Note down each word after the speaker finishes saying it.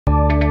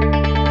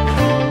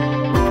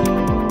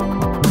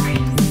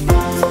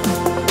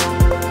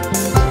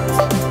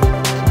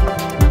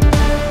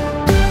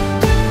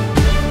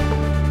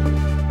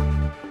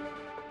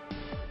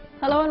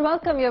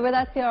you're with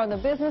us here on the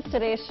Business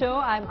Today show.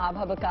 I'm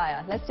Abha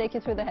Bakaya. Let's take you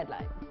through the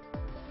headlines.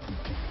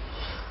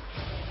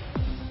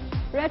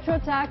 Retro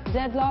tax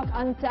deadlock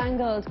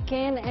untangled.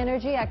 Cairn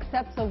Energy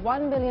accepts a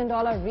 $1 billion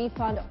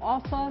refund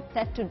offer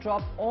set to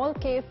drop all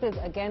cases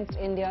against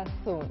India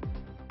soon.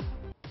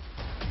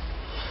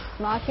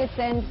 Markets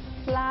end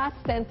flat.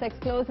 Sensex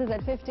closes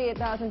at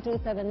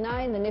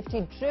 58,279. The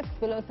Nifty drifts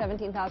below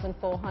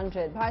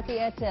 17,400. Bharti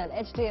Airtel,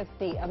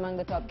 HDFC among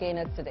the top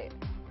gainers today.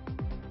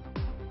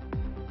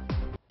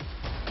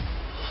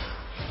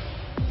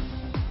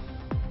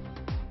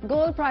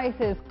 Gold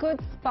prices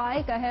could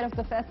spike ahead of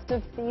the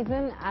festive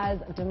season as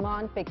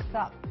demand picks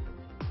up.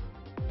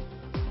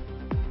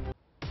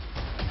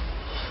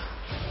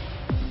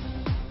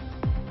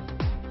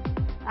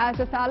 As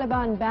the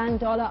Taliban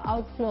banned dollar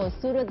outflows,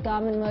 Surat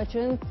garment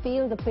merchants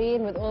feel the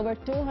pain with over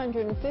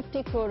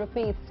 250 crore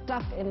rupees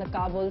stuck in the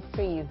Kabul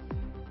freeze.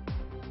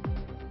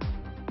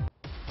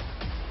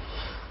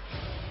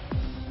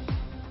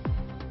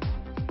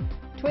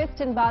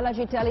 Twist in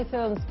Balaji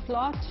Telefilms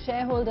plot,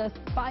 shareholders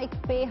spike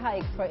pay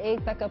hikes for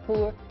Ekta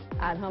Kapoor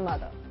and her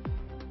mother.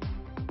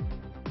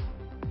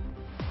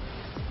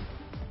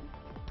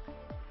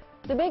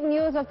 The big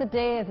news of the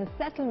day is a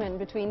settlement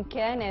between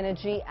Cairn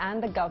Energy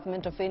and the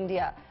Government of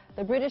India.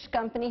 The British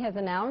company has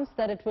announced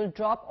that it will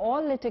drop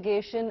all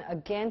litigation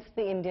against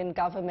the Indian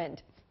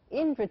government.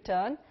 In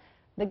return,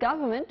 the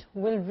government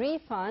will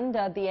refund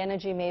the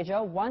energy major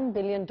 $1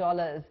 billion.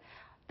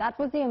 That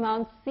was the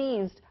amount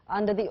seized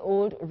under the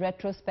old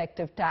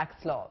retrospective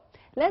tax law.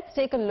 Let's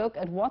take a look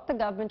at what the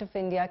Government of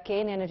India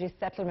Cairn Energy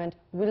settlement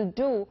will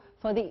do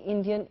for the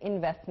Indian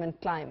investment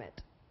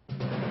climate.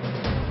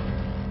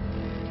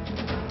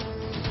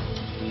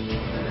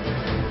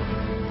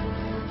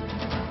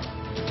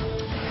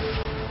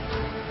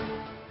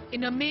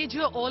 In a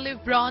major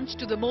olive branch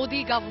to the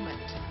Modi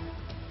government,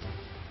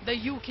 the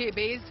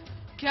UK-based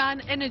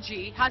Cairn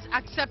Energy has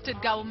accepted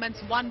government's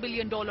 $1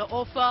 billion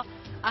offer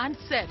and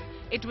said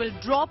it will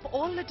drop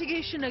all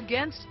litigation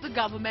against the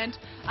government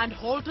and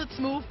halt its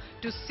move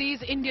to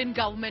seize Indian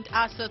government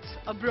assets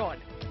abroad.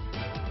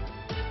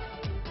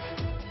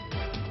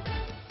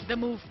 The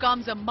move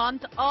comes a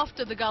month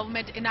after the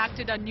government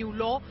enacted a new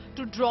law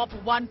to drop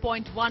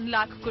 1.1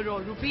 lakh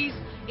crore rupees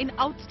in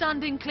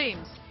outstanding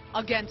claims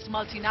against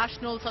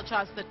multinationals such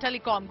as the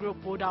telecom group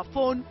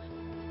Vodafone,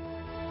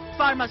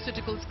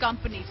 pharmaceuticals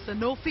company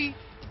Sanofi,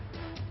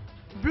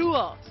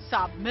 brewer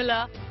Saab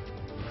Miller,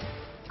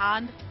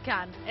 and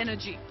Cairn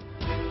Energy.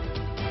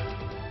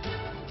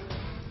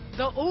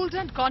 The old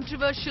and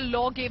controversial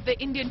law gave the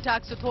Indian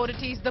tax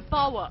authorities the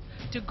power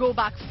to go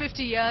back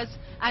 50 years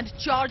and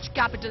charge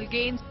capital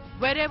gains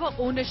wherever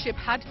ownership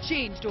had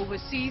changed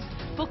overseas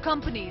for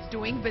companies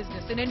doing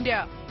business in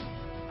India.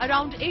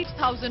 Around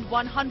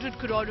 8,100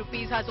 crore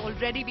rupees has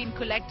already been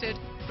collected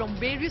from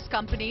various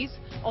companies,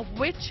 of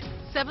which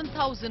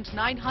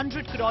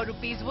 7,900 crore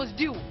rupees was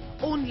due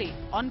only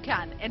on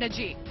Cairn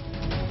Energy.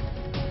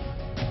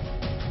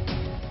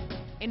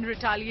 In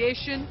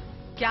retaliation,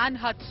 Cairn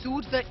had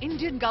sued the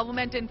Indian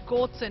government in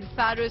courts in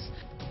Paris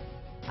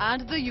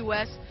and the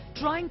US,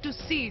 trying to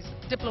seize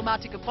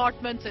diplomatic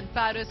apartments in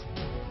Paris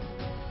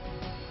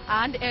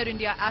and Air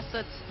India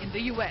assets in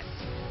the US.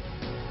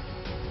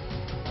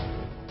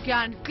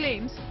 Cairn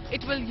claims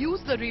it will use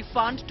the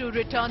refund to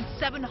return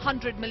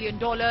 $700 million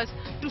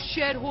to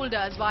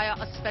shareholders via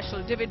a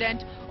special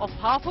dividend of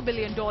 $500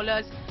 million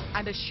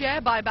and a share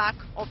buyback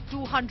of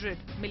 $200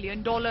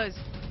 million.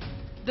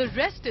 The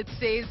rest, it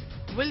says,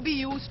 will be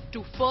used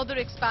to further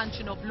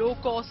expansion of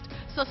low-cost,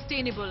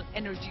 sustainable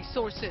energy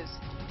sources.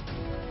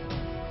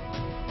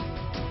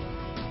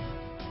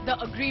 The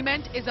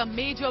agreement is a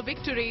major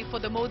victory for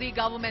the Modi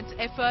government's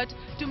effort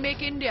to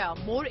make India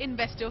more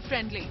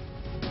investor-friendly.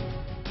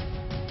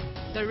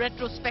 The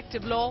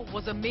retrospective law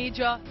was a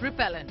major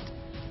repellent.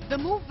 The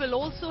move will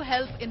also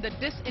help in the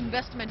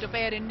disinvestment of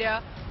Air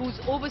India, whose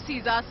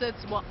overseas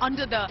assets were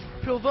under the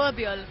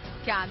proverbial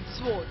Cairn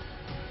sword.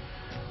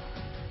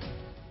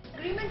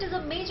 The agreement is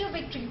a major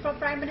victory for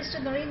Prime Minister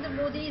Narendra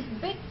Modi's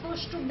big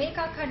push to make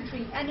our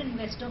country an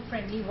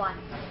investor-friendly one.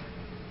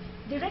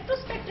 The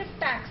retrospective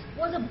tax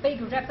was a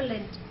big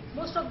repellent.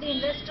 Most of the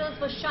investors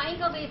were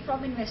shying away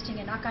from investing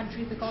in our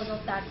country because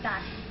of that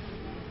tax.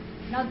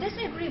 Now this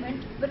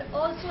agreement will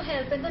also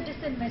help in the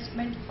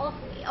disinvestment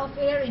of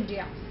Air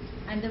India.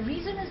 And the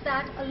reason is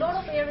that a lot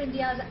of Air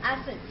India's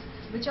assets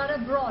which are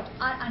abroad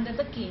are under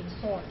the Cairn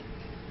sword.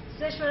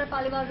 Sreshwara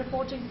Paliwal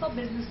reporting for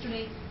Business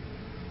Today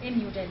in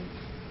New Delhi.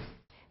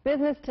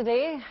 Business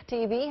Today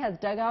TV has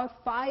dug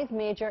out 5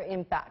 major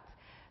impacts.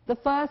 The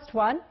first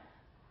one,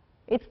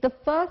 it's the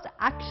first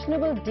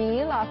actionable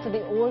deal after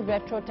the old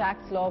retro tax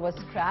law was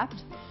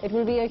scrapped. It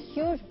will be a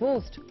huge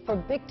boost for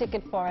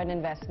big-ticket foreign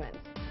investments.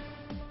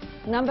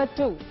 Number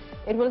 2,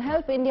 it will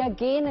help India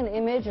gain an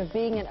image of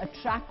being an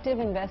attractive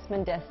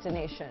investment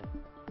destination.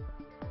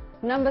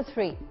 Number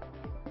 3,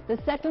 the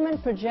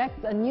settlement projects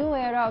a new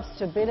era of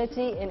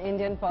stability in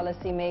Indian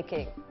policy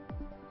making.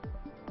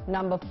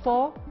 Number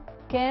 4,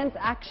 Cairn's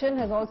action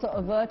has also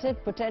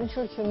averted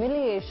potential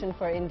humiliation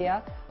for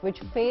India which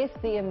face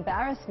the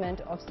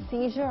embarrassment of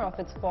seizure of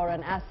its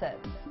foreign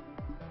assets.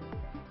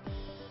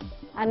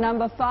 And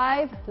number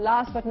 5,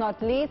 last but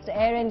not least,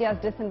 Air India's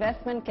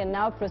disinvestment can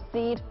now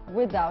proceed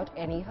without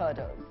any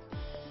hurdles.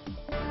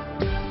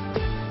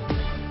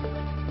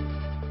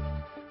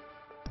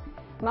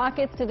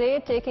 Markets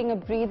today taking a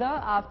breather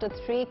after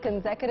 3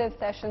 consecutive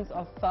sessions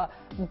of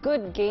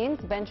good gains.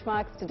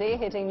 Benchmarks today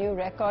hitting new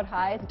record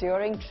highs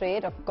during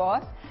trade, of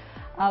course,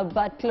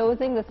 but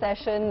closing the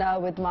session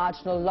with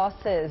marginal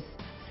losses,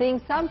 seeing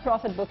some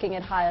profit booking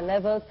at higher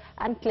levels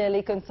and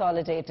clearly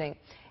consolidating.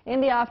 In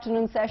the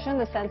afternoon session,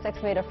 the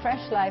Sensex made a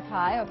fresh life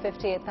high of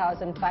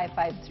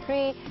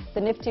 58,553.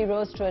 The Nifty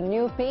rose to a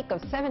new peak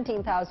of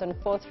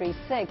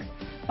 17,436,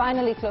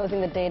 finally closing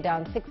the day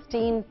down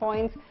 16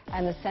 points,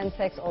 and the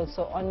Sensex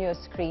also on your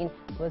screen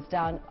was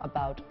down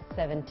about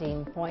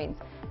 17 points.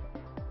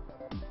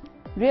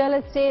 Real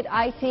estate,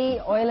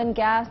 IT, oil and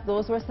gas,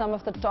 those were some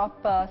of the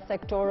top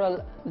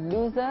sectoral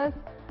losers,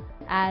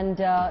 and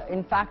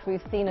in fact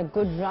we've seen a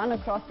good run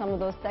across some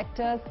of those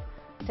sectors.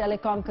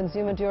 Telecom,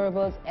 consumer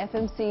durables,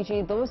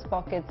 FMCG, those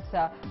pockets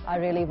are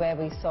really where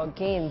we saw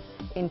gains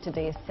in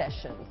today's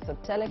session. So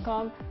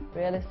telecom,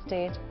 real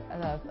estate,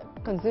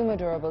 consumer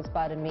durables,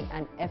 pardon me,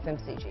 and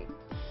FMCG.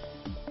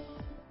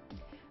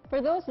 For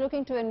those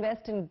looking to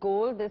invest in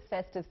gold this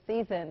festive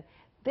season,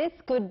 this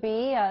could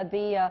be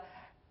the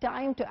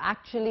time to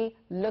actually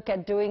look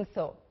at doing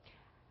so.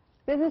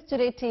 Business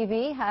Today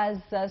TV has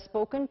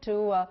spoken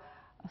to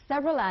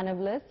several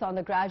analysts on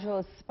the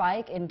gradual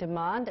spike in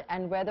demand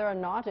and whether or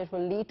not it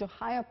will lead to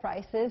higher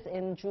prices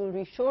in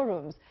jewelry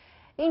showrooms.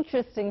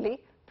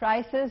 Interestingly,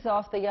 prices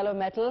of the yellow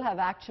metal have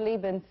actually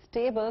been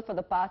stable for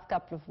the past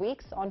couple of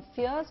weeks on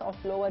fears of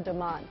lower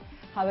demand.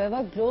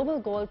 However, global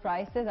gold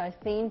prices are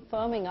seen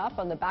firming up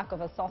on the back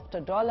of a softer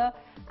dollar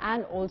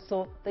and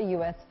also the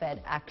US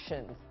Fed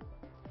actions.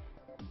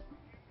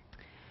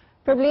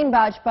 Prableen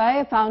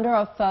Bajpai, founder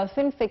of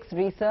FinFix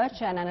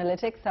Research and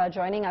Analytics, are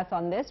joining us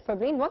on this.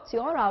 Prableen, what's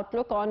your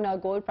outlook on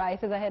gold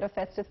prices ahead of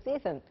festive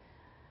season?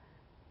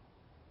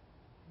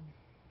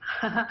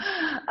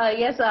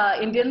 Yes,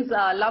 Indians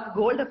love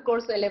gold. Of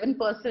course,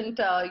 11%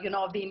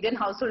 of the Indian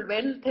household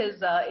wealth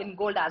is in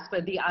gold as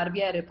per the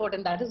RBI report,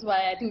 and that is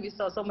why I think we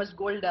saw so much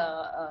gold.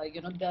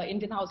 The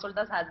Indian household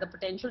has the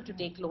potential to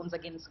take loans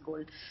against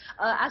gold.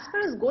 As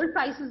far as gold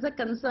prices are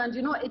concerned,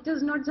 it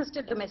is not just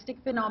a domestic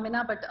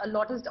phenomena, but a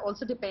lot is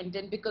also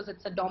dependent because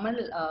it's a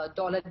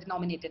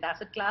dollar-denominated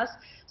asset class.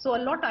 So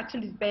a lot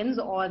actually depends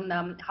on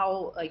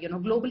how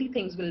globally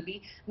things will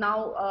be.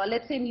 Now,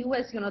 let's say in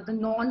US, the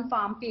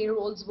non-farm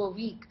payrolls were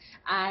weak,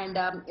 and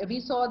we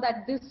saw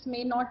that this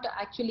may not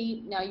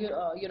actually,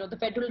 the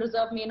Federal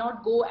Reserve may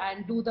not go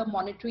and do the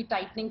monetary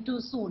tightening too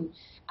soon.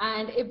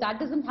 And if that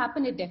doesn't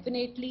happen, it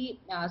definitely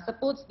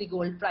supports the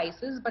gold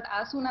prices. But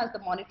as soon as the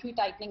monetary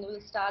tightening will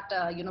start,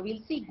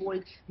 we'll see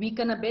gold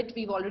weaken a bit.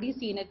 We've already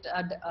seen it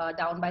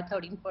down by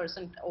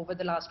 13% over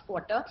the last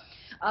quarter.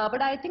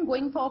 But I think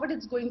going forward,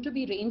 it's going to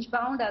be range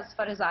bound as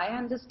far as I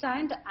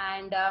understand,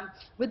 and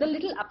with a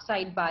little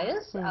upside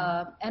bias,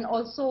 and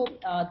also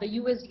the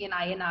USD and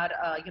INR,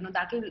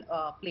 that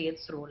will play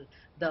its role,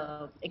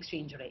 the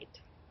exchange rate.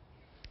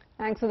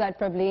 Thanks for that,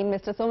 Prableen.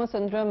 Mr.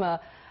 Somasundaram,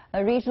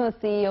 a regional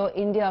CEO,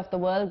 India of the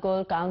World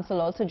Gold Council,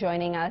 also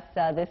joining us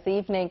this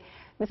evening.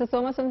 Mr.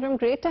 Somasundaram,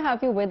 great to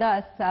have you with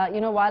us.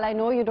 While I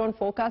know you don't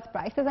forecast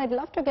prices, I'd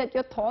love to get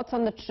your thoughts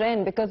on the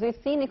trend, because we've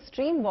seen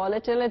extreme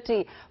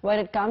volatility when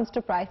it comes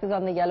to prices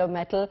on the yellow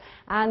metal,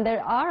 and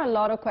there are a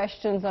lot of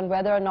questions on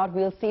whether or not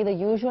we'll see the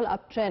usual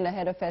uptrend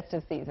ahead of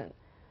festive season.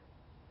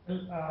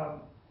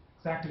 Well,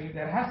 exactly.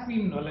 There has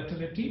been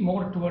volatility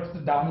more towards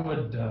the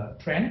downward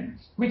trend,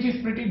 which is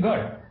pretty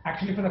good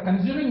actually for the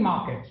consuming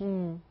market,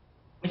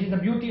 which is the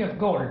beauty of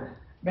gold.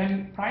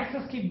 When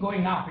prices keep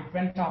going up, it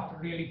went up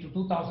really to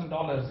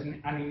 $2,000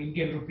 and in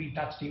Indian rupee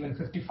touched even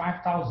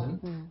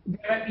 55,000.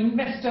 There are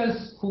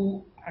investors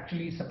who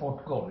actually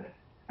support gold.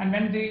 And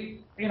when the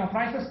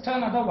prices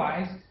turn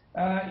otherwise,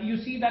 you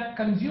see that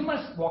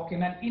consumers walk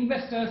in and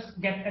investors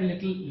get a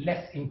little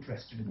less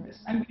interested in this.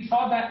 And we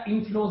saw that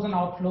inflows and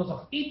outflows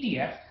of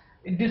ETFs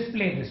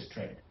display this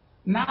trend.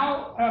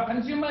 Now,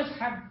 consumers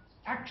have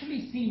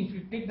actually seen, if you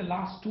take the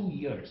last 2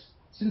 years,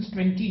 since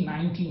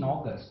 2019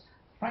 August,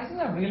 prices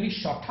have really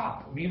shot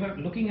up. We were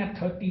looking at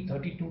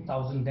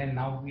 32,000 then,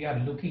 now we are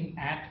looking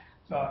at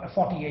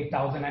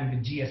 48,000, and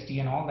with GST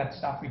and all that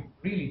stuff, it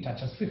really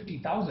touches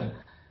 50,000.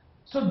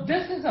 So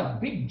this is a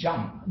big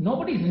jump.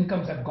 Nobody's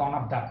incomes have gone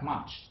up that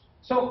much.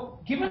 So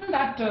given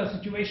that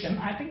situation,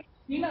 I think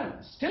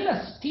still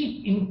a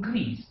steep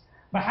increase.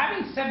 But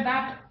having said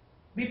that,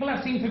 people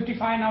are seeing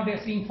 55, now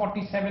they're seeing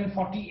 47,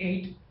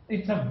 48.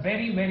 It's a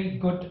very, very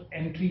good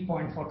entry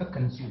point for the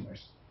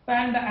consumers.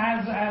 And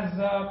as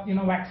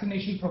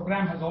vaccination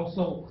program has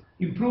also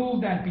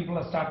improved and people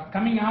have started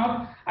coming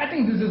out, I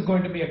think this is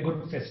going to be a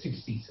good festive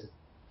season.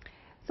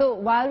 So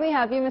while we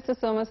have you, Mr.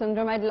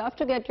 Somasundaram, I'd love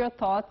to get your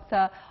thoughts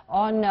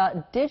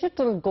on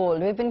digital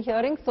gold. We've been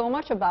hearing so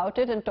much about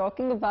it and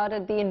talking about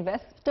it, the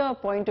investor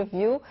point of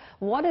view.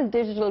 What is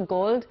digital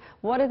gold?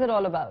 What is it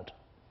all about?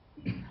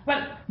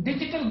 Well,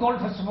 digital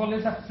gold, first of all,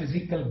 is a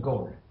physical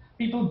gold.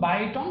 People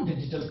buy it on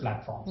digital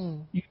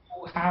platforms. You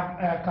have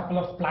a couple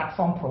of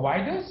platform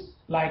providers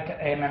like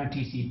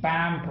MMTC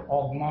PAMP,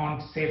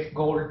 Augmont, Safe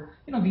Gold.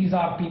 These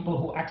are people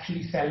who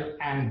actually sell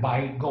and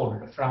buy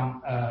gold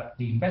from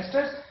the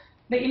investors.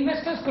 The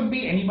investors could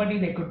be anybody.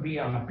 They could be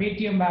on a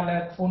Paytm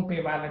wallet,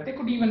 PhonePe wallet. They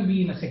could even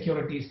be in a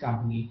securities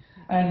company.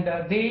 And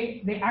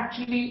they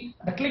actually,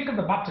 the click of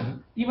the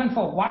button, even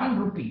for 1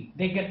 rupee,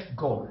 they get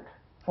gold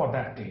for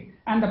that day.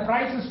 And the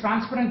price is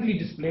transparently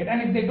displayed.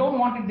 And if they don't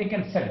want it, they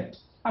can sell it.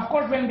 Of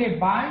course, when they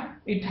buy,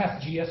 it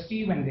has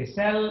GST. When they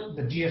sell,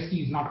 the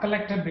GST is not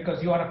collected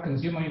because you are a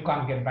consumer. You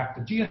can't get back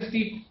the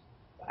GST.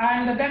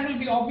 And there will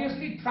be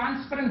obviously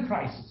transparent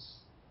prices.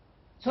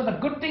 So the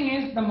good thing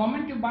is, the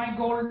moment you buy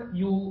gold,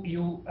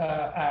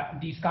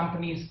 these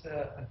companies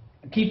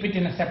keep it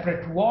in a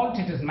separate vault.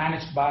 It is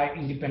managed by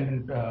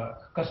independent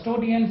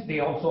custodians. They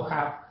also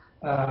have,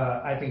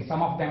 I think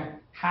some of them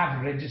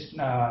have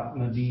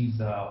registered these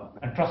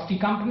trustee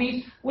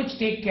companies, which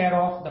take care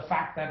of the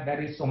fact that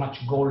there is so much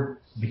gold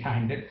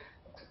behind it.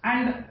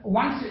 And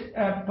once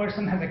a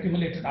person has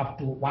accumulated up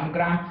to 1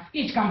 gram,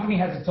 each company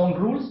has its own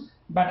rules,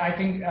 but I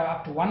think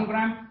up to 1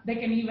 gram, they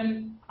can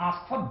even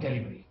ask for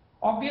delivery.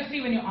 Obviously,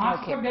 when you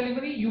ask for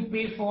delivery, you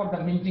pay for the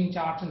minting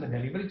charge and the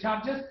delivery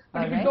charges.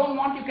 But if you don't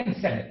want, you can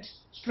sell it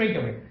straight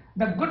away.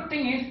 The good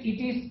thing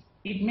is,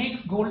 it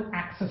makes gold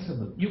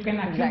accessible. You can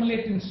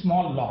accumulate in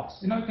small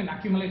lots. You can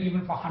accumulate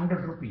even for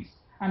 100 rupees.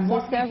 And So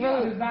what we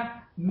hear is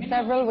that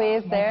several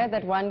ways there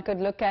that one could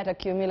look at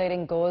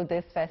accumulating gold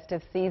this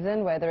festive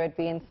season, whether it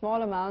be in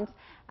small amounts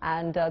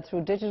and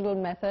through digital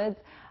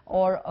methods,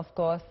 or of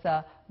course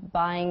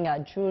buying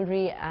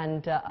jewelry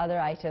and other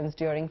items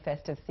during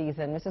festive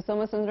season. Mr.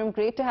 Somasundaram,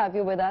 great to have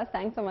you with us.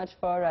 Thanks so much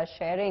for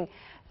sharing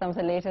some of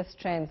the latest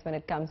trends when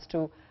it comes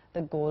to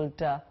the gold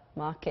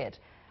market.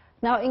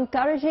 Now,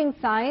 encouraging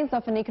signs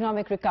of an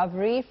economic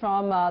recovery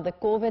from the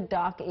COVID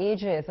dark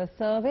ages, a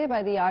survey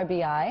by the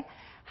RBI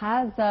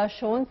has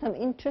shown some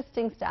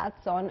interesting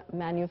stats on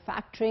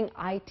manufacturing,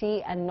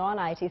 IT and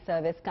non-IT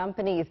service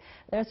companies.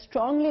 They're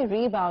strongly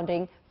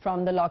rebounding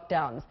from the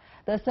lockdowns.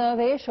 The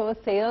survey shows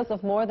sales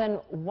of more than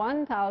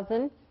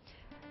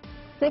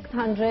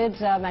 1,600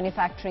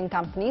 manufacturing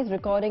companies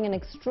recording an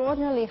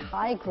extraordinarily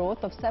high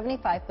growth of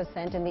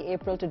 75% in the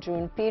April to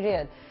June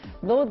period,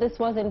 though this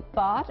was in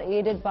part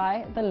aided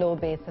by the low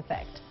base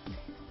effect.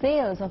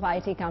 Sales of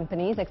IT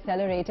companies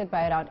accelerated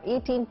by around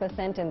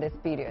 18% in this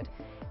period.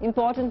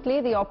 Importantly,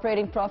 the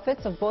operating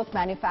profits of both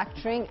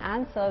manufacturing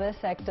and service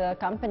sector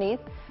companies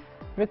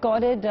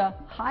recorded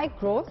high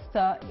growth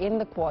in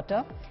the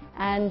quarter,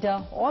 and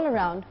all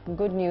around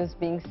good news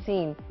being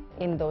seen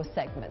in those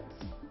segments.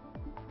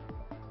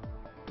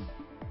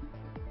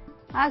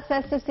 As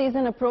festive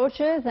season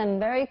approaches, and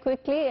very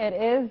quickly, it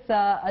is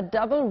a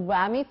double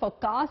whammy for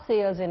car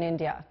sales in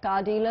India.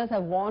 Car dealers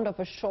have warned of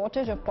a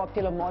shortage of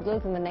popular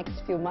models in the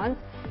next few months,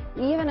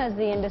 even as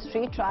the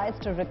industry tries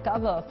to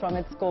recover from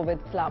its COVID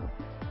slump.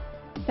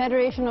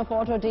 Federation of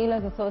Auto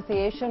Dealers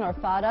Association, or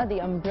FADA, the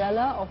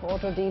umbrella of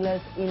auto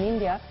dealers in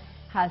India,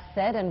 has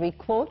said, and we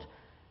quote,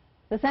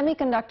 "The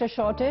semiconductor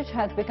shortage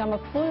has become a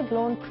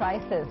full-blown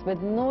crisis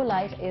with no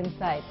light in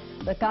sight.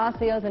 The car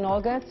sales in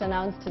August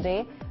announced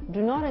today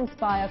do not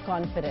inspire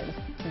confidence,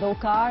 though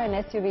car and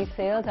SUV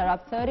sales are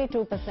up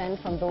 32%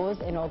 from those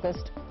in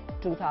August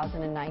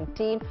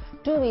 2019.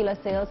 Two-wheeler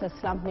sales have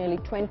slumped nearly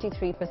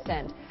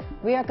 23%.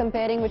 We are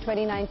comparing with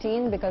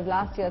 2019 because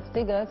last year's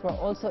figures were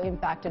also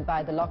impacted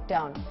by the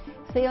lockdown.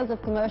 Sales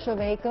of commercial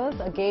vehicles,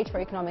 a gauge for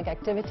economic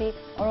activity,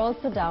 are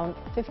also down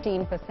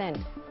 15%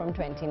 from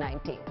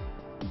 2019.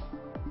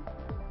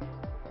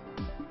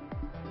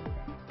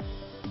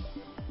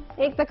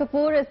 Ekta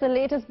Kapoor is the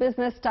latest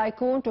business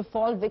tycoon to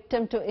fall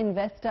victim to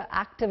investor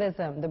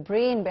activism. The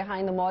brain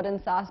behind the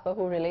modern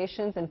Saas-Bahu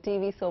relations and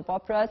TV soap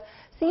operas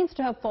seems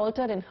to have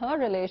faltered in her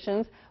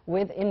relations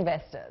with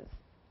investors.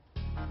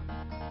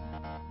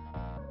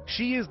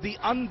 She is the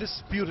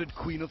undisputed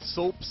queen of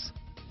soaps,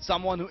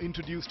 someone who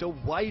introduced a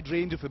wide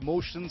range of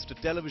emotions to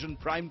television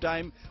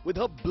primetime with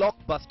her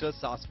blockbuster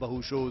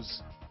Saas-Bahu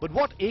shows. But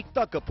what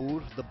Ekta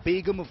Kapoor, the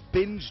Begum of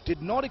Binge,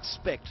 did not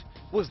expect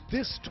was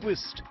this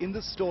twist in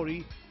the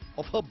story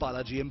of her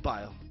Balaji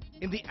empire.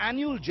 In the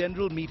annual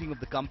general meeting of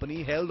the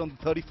company held on the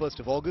 31st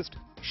of August,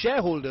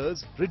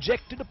 shareholders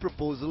rejected a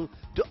proposal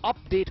to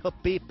update her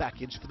pay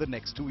package for the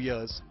next 2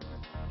 years.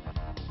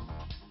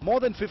 More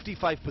than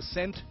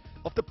 55%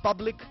 of the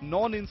public,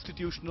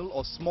 non-institutional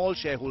or small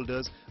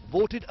shareholders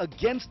voted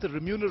against the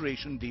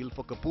remuneration deal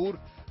for Kapoor,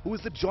 who is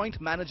the joint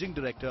managing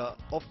director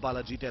of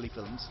Balaji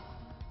Telefilms.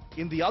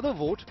 In the other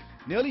vote,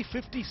 nearly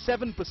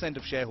 57%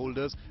 of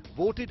shareholders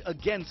voted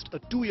against a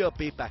 2-year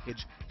pay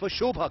package for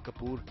Shobha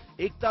Kapoor,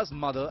 Ekta's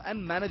mother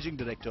and managing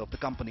director of the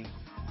company.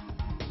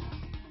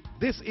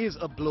 This is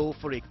a blow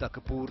for Ekta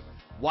Kapoor,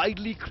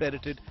 widely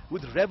credited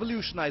with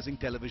revolutionizing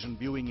television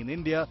viewing in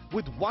India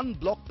with one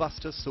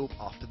blockbuster soap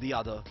after the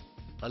other.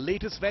 Her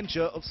latest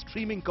venture of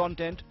streaming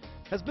content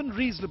has been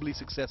reasonably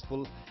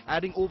successful,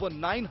 adding over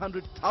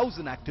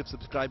 900,000 active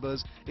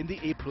subscribers in the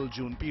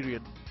April-June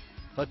period.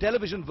 Her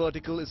television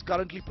vertical is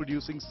currently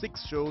producing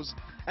 6 shows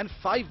and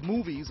 5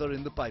 movies are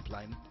in the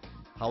pipeline.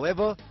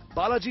 However,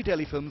 Balaji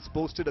Telefilms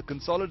posted a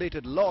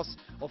consolidated loss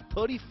of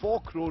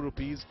 34 crore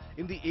rupees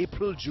in the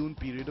April-June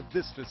period of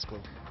this fiscal.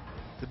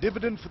 The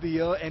dividend for the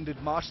year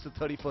ended March the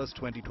 31st,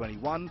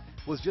 2021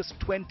 was just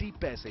 20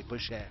 paise per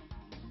share.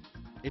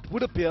 It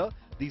would appear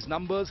these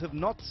numbers have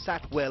not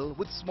sat well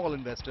with small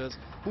investors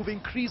who've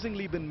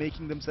increasingly been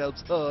making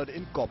themselves heard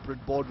in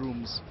corporate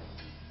boardrooms.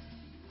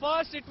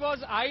 First, it was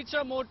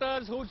Eicher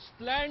Motors who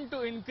planned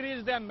to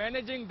increase their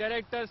managing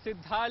director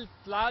Siddharth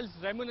Lal's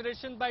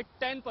remuneration by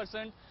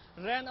 10%,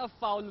 ran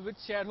afoul with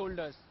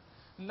shareholders.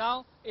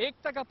 Now,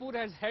 Ekta Kapoor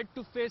has had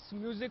to face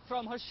music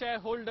from her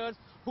shareholders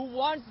who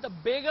want the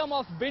Begum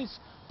of Binge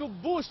to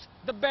boost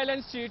the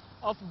balance sheet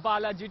of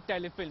Balaji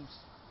Telefilms.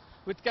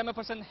 With camera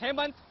person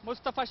Hemant,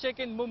 Mustafa Sheikh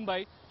in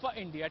Mumbai for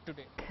India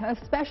Today. A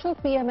special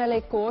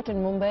PMLA court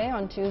in Mumbai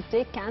on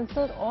Tuesday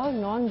cancelled all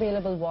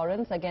non-bailable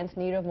warrants against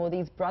Nirav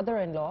Modi's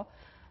brother-in-law,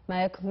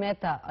 Mayank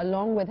Mehta,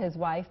 along with his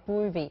wife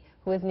Purvi,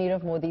 who is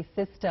Nirav Modi's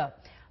sister.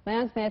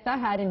 Mayank Mehta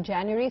had in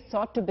January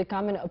sought to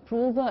become an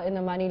approver in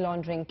the money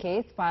laundering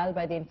case filed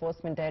by the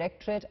Enforcement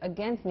Directorate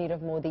against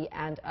Nirav Modi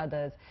and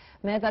others.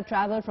 Mehta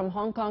travelled from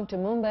Hong Kong to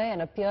Mumbai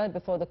and appeared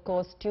before the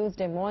court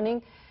Tuesday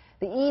morning.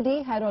 The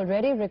ED had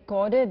already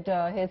recorded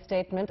his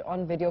statement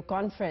on video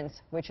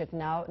conference, which it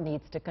now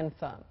needs to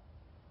confirm.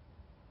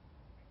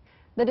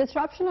 The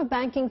disruption of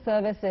banking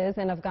services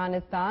in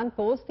Afghanistan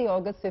post the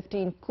August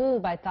 15 coup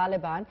by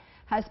Taliban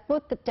has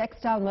put the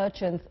textile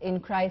merchants in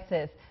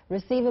crisis.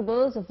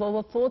 Receivables of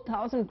over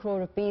 4,000 crore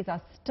rupees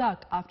are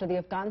stuck after the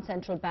Afghan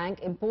Central Bank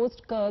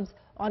imposed curbs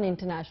on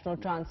international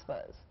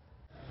transfers.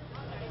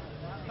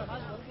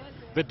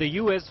 With the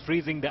US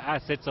freezing the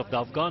assets of the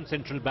Afghan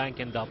Central Bank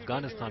and the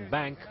Afghanistan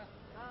Bank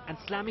and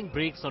slamming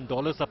brakes on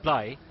dollar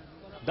supply,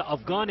 the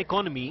Afghan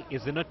economy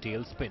is in a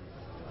tailspin.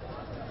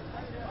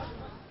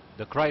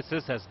 The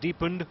crisis has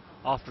deepened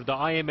after the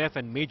IMF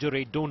and major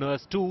aid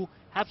donors too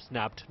have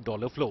snapped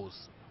dollar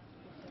flows.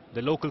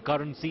 The local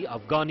currency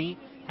Afghani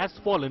has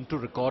fallen to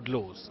record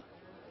lows,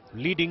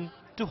 leading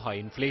to high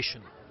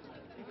inflation.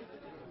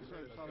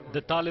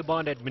 The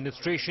Taliban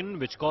administration,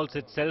 which calls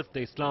itself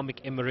the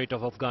Islamic Emirate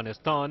of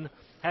Afghanistan,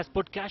 has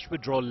put cash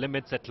withdrawal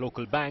limits at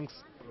local banks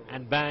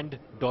and banned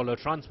dollar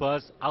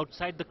transfers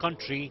outside the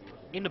country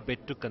in a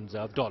bid to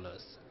conserve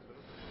dollars.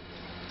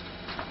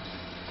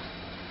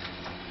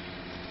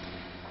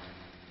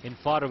 In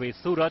faraway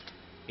Surat,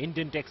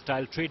 Indian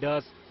textile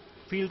traders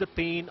feel the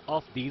pain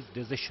of these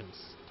decisions.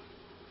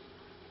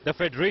 The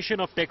Federation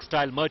of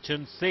Textile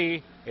Merchants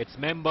say its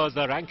members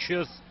are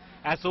anxious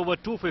as over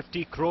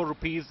 250 crore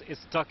rupees is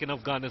stuck in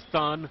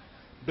Afghanistan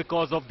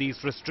because of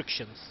these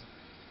restrictions.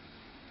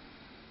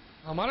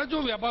 हमारा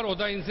जो व्यापार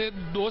होता है इनसे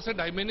 2 से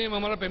 2.5 महीने में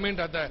हमारा पेमेंट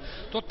आता है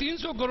तो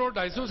 300 करोड़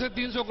 250 से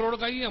 300 करोड़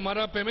का ही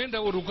हमारा पेमेंट है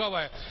वो रुका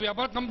हुआ है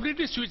व्यापार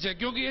कंप्लीटली स्विच है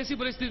क्योंकि ऐसी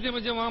परिस्थिति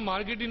में जब वहाँ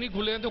मार्केट ही नहीं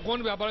खुले हैं तो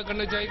कौन व्यापार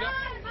करने जाएगा.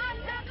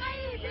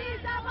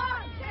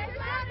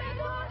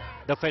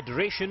 The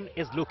Federation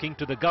is looking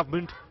to the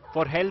government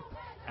for help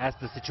as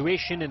the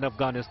situation in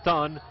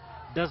Afghanistan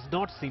does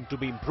not seem to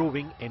be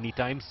improving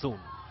anytime soon.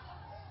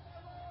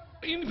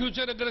 In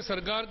future अगर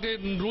सरकार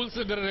के रूल्स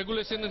अगर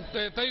रेगुलेशन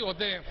तय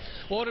होते हैं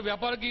और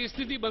व्यापार की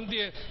स्थिति बनती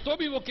है तो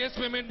भी वो कैश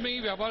पेमेंट में ही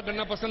व्यापार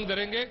करना पसंद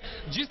करेंगे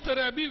जिस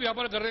तरह अभी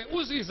व्यापार कर रहे हैं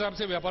उस हिसाब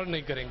से व्यापार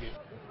नहीं करेंगे.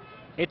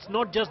 It's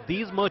not just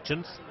these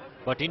merchants,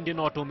 but Indian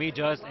auto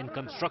majors and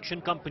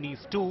construction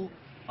companies too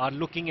are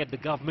looking at the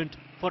government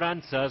for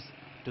answers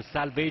to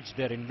salvage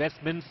their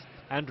investments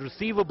and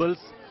receivables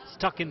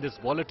stuck in this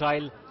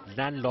volatile,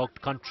 landlocked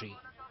country.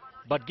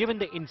 But given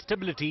the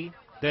instability,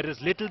 there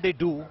is little they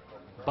do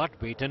but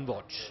wait and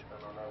watch.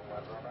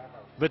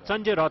 With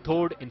Sanjay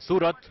Rathod in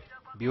Surat,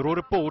 Bureau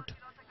Report,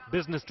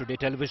 Business Today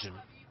Television.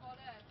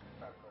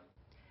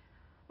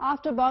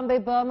 After Bombay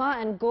Burma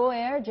and Go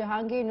Air,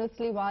 Jahangir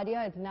Nusli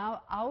Wadia is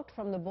now out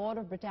from the board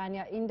of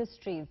Britannia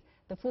Industries.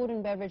 The food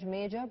and beverage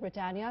major,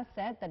 Britannia,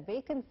 said that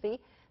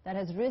vacancy that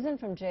has risen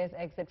from Jay's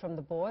exit from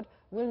the board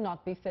will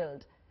not be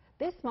filled.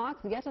 This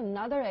marks yet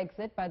another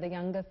exit by the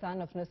younger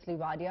son of Nusli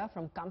Wadia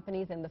from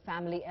companies in the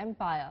family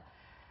empire.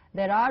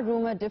 There are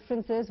rumoured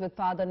differences with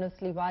father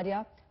Nusli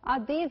Wadia.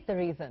 Are these the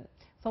reason?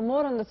 For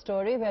more on the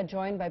story, we are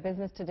joined by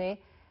Business Today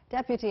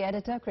Deputy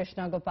Editor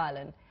Krishna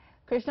Gopalan.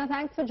 Krishna,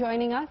 thanks for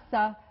joining us.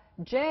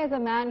 Jay is a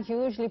man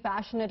hugely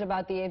passionate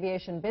about the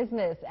aviation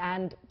business,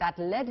 and that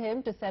led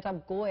him to set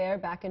up Go Air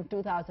back in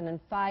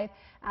 2005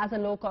 as a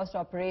low-cost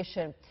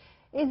operation.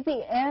 Is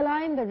the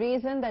airline the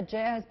reason that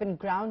Jay has been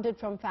grounded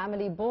from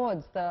family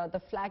boards,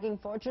 the flagging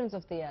fortunes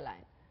of the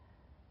airline?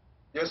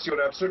 Yes,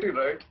 you're absolutely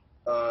right.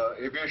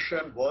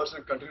 Aviation was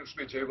and continues to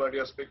be Jay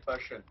Wadia's big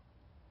passion.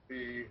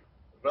 The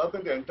rub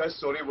in the entire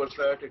story was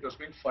that it was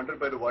being funded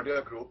by the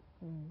Wadia group,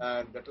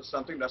 and that was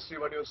something Nusli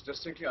Wadia was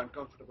distinctly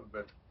uncomfortable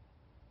with.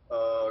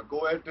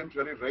 Go Air didn't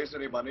really raise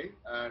any money,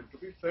 and to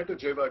be fair to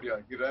Jay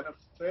Wadia, he ran a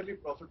fairly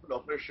profitable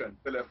operation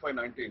till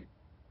FY19.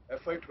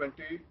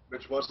 FY20,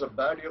 which was a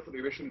bad year for the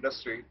aviation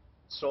industry,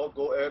 saw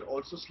Go Air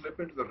also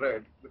slip into the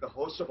red with a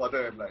host of other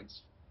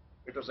airlines.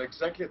 it was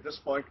exactly at this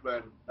point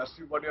when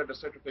Nasri Wadia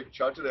decided to take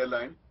charge of the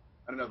airline,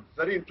 and in a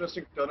very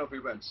interesting turn of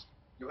events,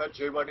 you had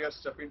Jay Wadia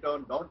stepping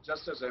down not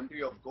just as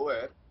MD of Go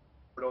Air,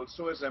 but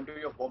also as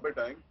MD of Bombay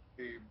Dyeing,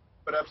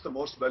 perhaps the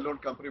most well-known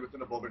company within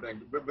the Bombay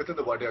Dyeing, within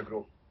the Wadia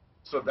group.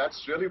 So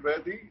that's really where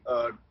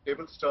the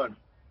tables turned.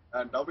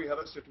 And now we have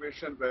a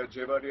situation where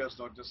Jay Wadia has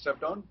not just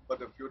stepped down, but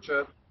the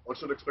future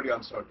also looks pretty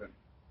uncertain.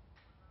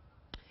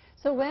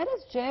 So where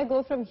does Jay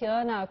go from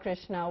here now,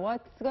 Krishna?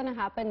 What's going to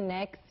happen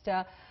next?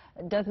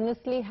 Does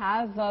Nestle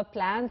have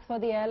plans for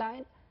the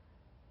airline?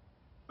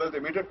 Well, the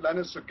immediate plan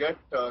is to get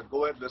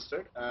Go Air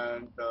listed,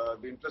 and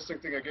the interesting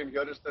thing again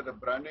here is that the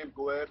brand name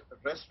Go Air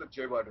rests with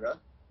Jay Wadia.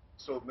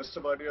 So Mr.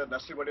 Wadia,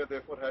 Nasri Wadia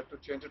therefore had to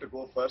change it to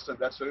Go First, and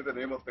that's really the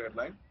name of the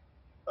airline.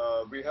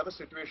 We have a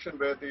situation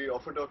where the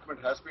offer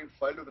document has been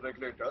filed with the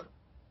regulator,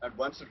 and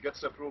once it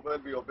gets approval,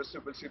 we obviously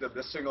will see the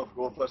listing of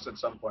Go First at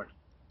some point.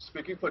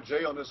 Speaking for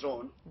Jay on his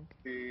own,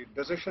 the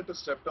decision to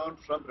step down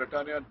from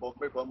Britannia and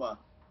Bombay Burma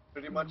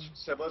pretty much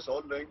severs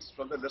all links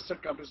from the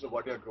listed companies of the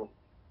Wadia Group.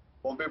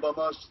 Bombay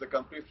Burma is the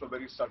company from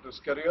where he started his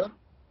career,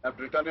 and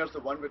Britannia is the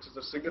one which is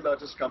the single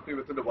largest company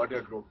within the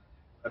Wadia Group.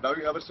 And now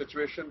you have a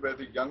situation where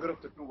the younger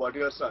of the two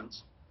Wadia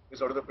sons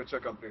is out of the picture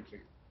completely.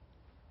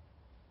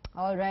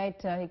 All right,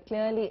 he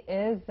clearly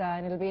is,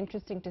 and it'll be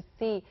interesting to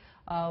see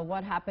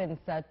what happens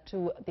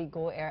to the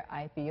Go Air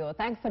IPO.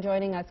 Thanks for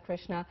joining us,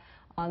 Krishna,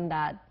 on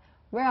that.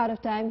 We're out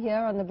of time here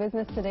on the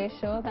Business Today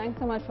show. Thanks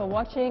so much for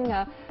watching.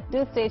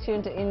 Do stay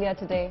tuned to India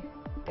Today.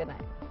 Good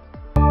night.